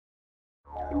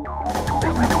My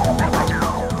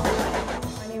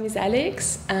name is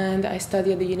Alex and I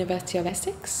study at the University of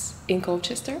Essex in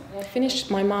Colchester. I finished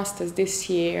my master's this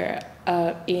year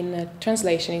in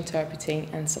translation, interpreting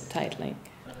and subtitling.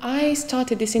 I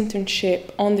started this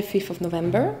internship on the 5th of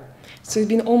November, so it's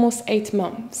been almost 8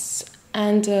 months.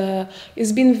 And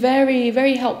it's been very,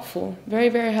 very helpful, very,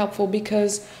 very helpful,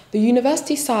 because the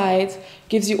university side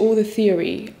gives you all the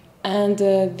theory, and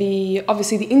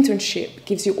obviously the internship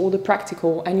gives you all the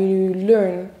practical, and you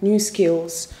learn new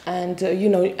skills, and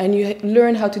and you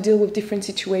learn how to deal with different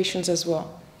situations as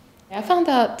well. I found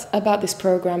out about this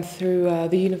program through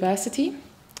the university.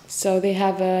 So they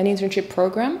have an internship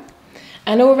program,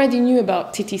 and I already knew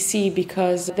about TTC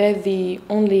because they're the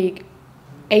only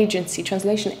agency,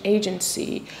 translation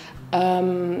agency,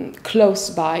 close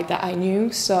by that I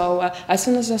knew. So as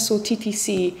soon as I saw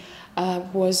TTC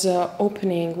was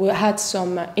opening, we had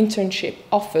some internship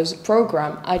offers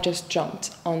program, I just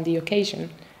jumped on the occasion.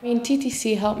 I mean,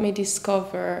 TTC helped me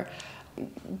discover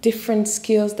different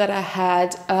skills that I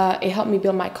had. It helped me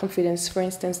build my confidence. For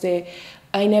instance, they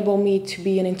enabled me to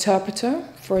be an interpreter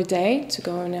for a day, to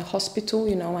go in a hospital,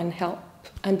 and help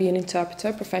and be an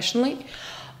interpreter professionally.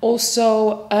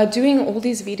 Also, doing all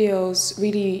these videos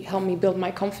really helped me build my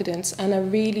confidence, and I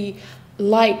really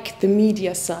like the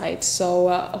media side. So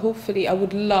hopefully I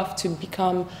would love to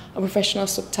become a professional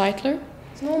subtitler.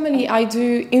 Normally I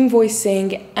do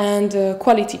invoicing and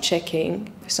quality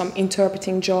checking, some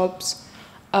interpreting jobs.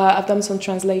 I've done some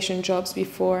translation jobs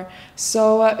before.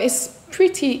 So it's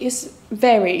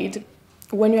varied.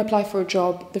 When you apply for a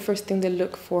job, the first thing they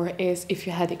look for is if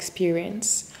you had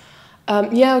experience.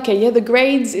 The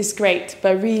grades is great,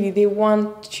 but really they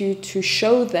want you to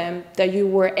show them that you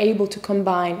were able to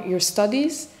combine your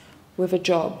studies with a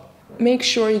job. Make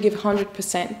sure you give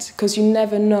 100%, because you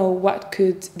never know what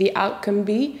could the outcome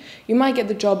be. You might get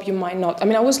the job, you might not. I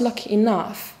mean, I was lucky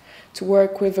enough to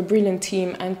work with a brilliant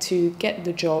team and to get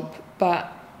the job, but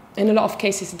in a lot of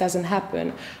cases it doesn't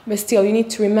happen. But still, you need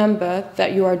to remember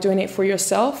that you are doing it for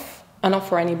yourself and not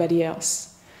for anybody else.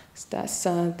 That's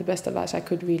the best advice I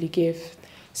could really give.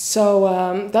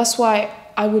 So that's why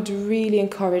I would really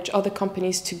encourage other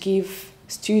companies to give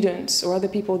students or other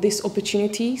people this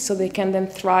opportunity so they can then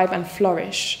thrive and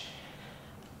flourish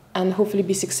and hopefully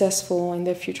be successful in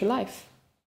their future life.